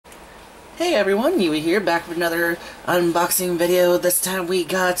Hey everyone, Yui here, back with another unboxing video. This time we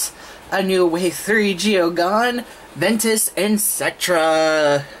got a new Wave 3 Geogan, Ventus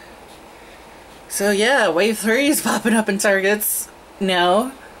Insectra. So yeah, Wave 3 is popping up in Targets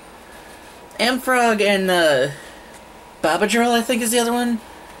now. Amfrog and Babadrill, I think is the other one,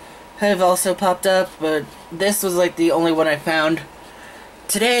 have also popped up, but this was like the only one I found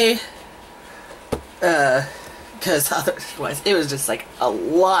today. Because otherwise it was just like a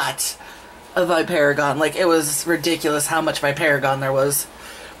lot of Viparagon. Like, it was ridiculous how much Viparagon there was.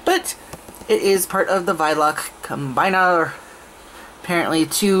 But it is part of the Viloc Combiner. Apparently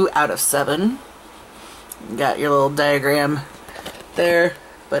 2 out of 7. You got your little diagram there,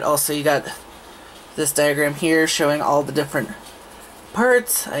 but also you got this diagram here showing all the different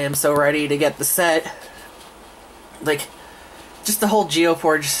parts. I am so ready to get the set. Like, just the whole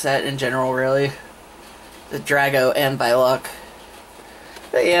Geoforge set in general, really. The Drago and Viloc.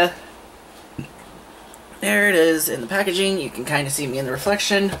 But yeah, there it is in the packaging. You can kind of see me in the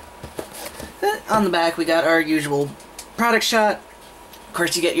reflection. On the back, we got our usual product shot. Of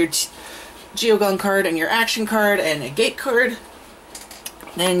course, you get your Geogan card and your action card and a gate card.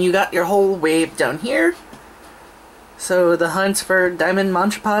 Then you got your whole wave down here. So the hunt for Diamond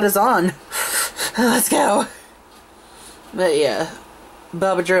Montrapod is on. Let's go. But yeah,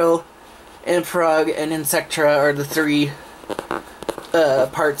 Babadrill, Amfrog, and Insectra are the 3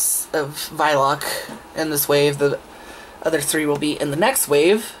 parts of Viloc in this wave. The other 3 will be in the next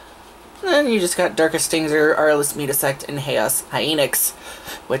wave. And then you just got Darkest Stinger, Arliss Metasect, and Chaos Hyenix,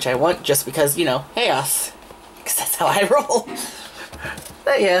 which I want just because, you know, Chaos. Because that's how I roll.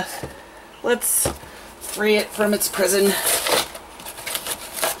 But yeah, let's free it from its prison.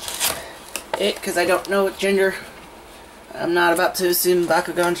 Because I don't know its gender. I'm not about to assume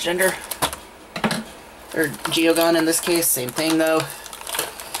Bakugan's gender. Or Geogan in this case, same thing though.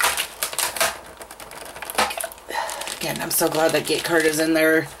 Again, I'm so glad that gate card is in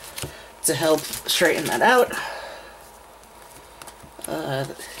there to help straighten that out.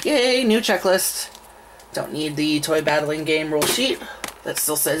 Yay, new checklist. Don't need the toy battling game rule sheet. That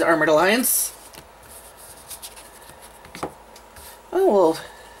still says Armored Alliance. Oh, well.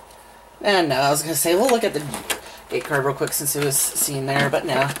 And no, I was going to say, we'll look at the gate card real quick since it was seen there, but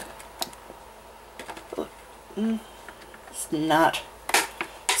no. Let's not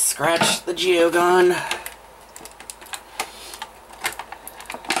scratch the Geogan.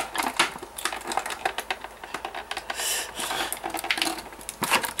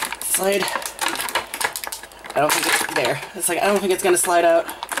 Slide. I don't think it's there. It's like, I don't think it's gonna slide out.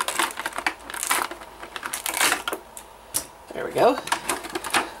 There we go.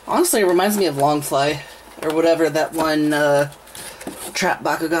 Honestly, it reminds me of Longfly, or whatever that one Trap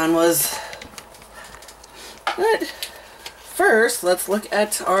Bakugan was. But first, let's look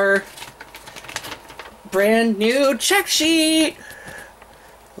at our brand new check sheet.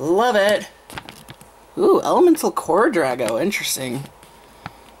 Love it. Ooh, Elemental Core Drago. Interesting.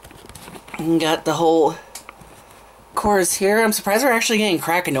 And got the whole cores here. I'm surprised we're actually getting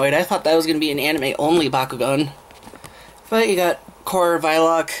Krakenoid. I thought that was going to be an anime-only Bakugan. But you got Core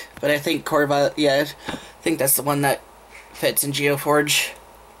Viloc, but I think Core Viloc, yeah, I think that's the one that fits in Geoforge.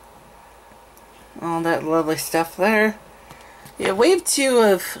 All that lovely stuff there. Yeah, Wave 2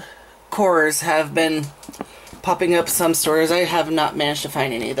 of cores have been popping up some stores. I have not managed to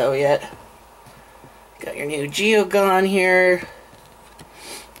find any though yet. Got your new Geogan here.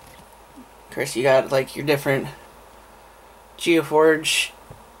 Of course, you got like your different Geoforge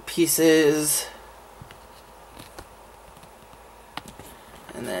pieces.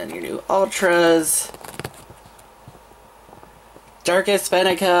 And then your new Ultras. Darkest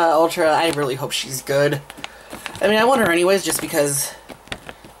Venica Ultra. I really hope she's good. I mean, I want her anyways, just because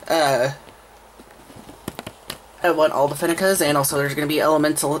I want all the Venicas, and also there's going to be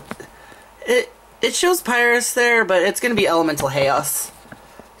Elemental. It shows Pyrus there, but it's going to be Elemental Chaos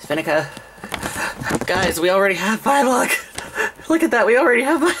Venica. Guys, we already have Viloc. Look at that, we already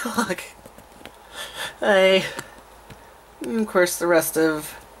have Viloc. Hey. And of course, the rest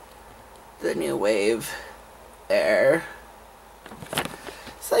of the new wave there.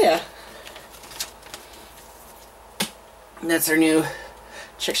 So yeah, that's our new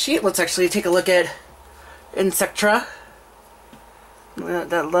check sheet. Let's actually take a look at Insectra.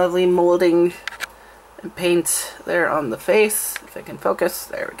 That lovely molding and paint there on the face. If I can focus,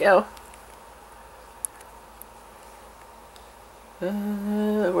 there we go.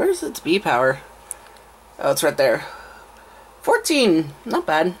 Where's its B power? Oh, it's right there. 14, not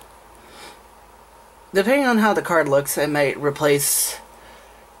bad. Depending on how the card looks, I might replace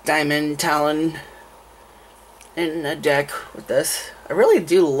Diamond Talon in a deck with this. I really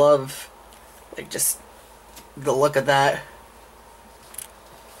do love Like, just the look of that.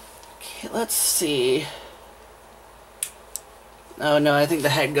 Okay, let's see. Oh no, I think the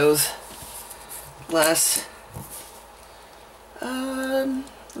head goes last.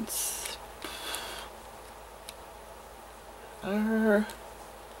 Let's.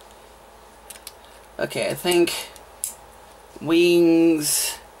 Okay, I think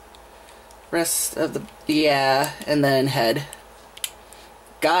wings, rest of the, yeah, and then head.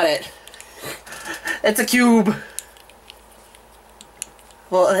 Got it. It's a cube.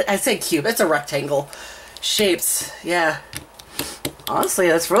 Well, I say cube, it's a rectangle. Shapes, yeah. Honestly,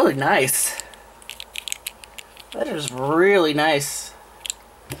 that's really nice. That is really nice.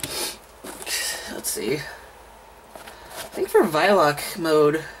 Let's see. I think for Vilock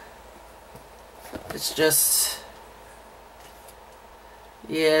mode, it's just...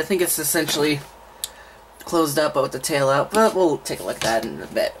 yeah, I think it's essentially closed up but with the tail out, but we'll take a look at that in a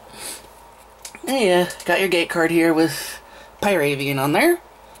bit. And yeah, got your gate card here with Pyravian on there.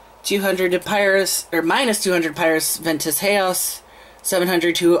 200 to Pyrus, or minus 200 Pyrus, Ventus Chaos.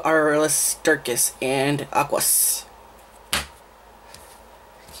 700 to Aurelus, Sturkis, and Aquas.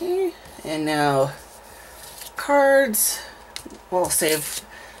 Okay, and now cards. We'll save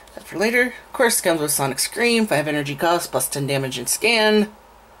that for later. Of course, it comes with Sonic Scream, 5 energy cost, plus 10 damage and scan.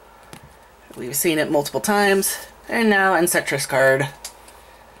 We've seen it multiple times. And now Insectra's card.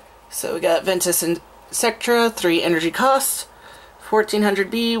 So we got Ventus Insectra, 3 energy cost,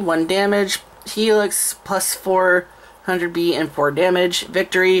 1400 B, 1 damage, Helix, plus 400 B and 4 damage,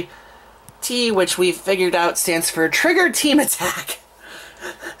 Victory, T, which we figured out stands for Trigger Team Attack.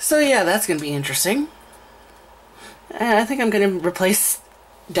 So yeah, that's going to be interesting. And I think I'm going to replace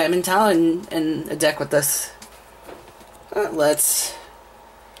Diamond Talon in a deck with this. Let's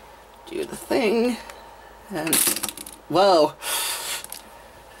do the thing. And whoa.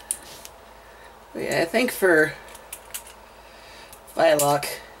 Yeah, I think for Vilock,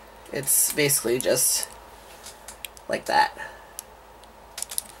 it's basically just like that.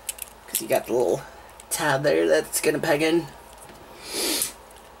 Because you got the little tab there that's going to peg in.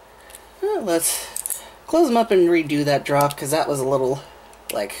 Let's close them up and redo that drop, because that was a little,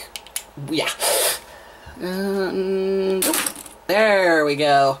 like, yeah. There we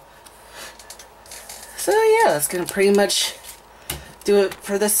go. So yeah, that's going to pretty much do it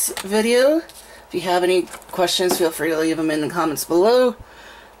for this video. If you have any questions, feel free to leave them in the comments below.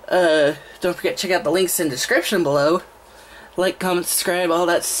 Don't forget to check out the links in the description below. Like, comment, subscribe, all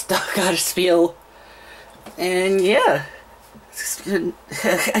that stuff, gotta spiel. And yeah.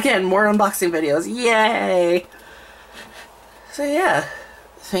 Again, more unboxing videos. Yay! So yeah.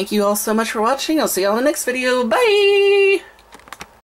 Thank you all so much for watching. I'll see you all in the next video. Bye!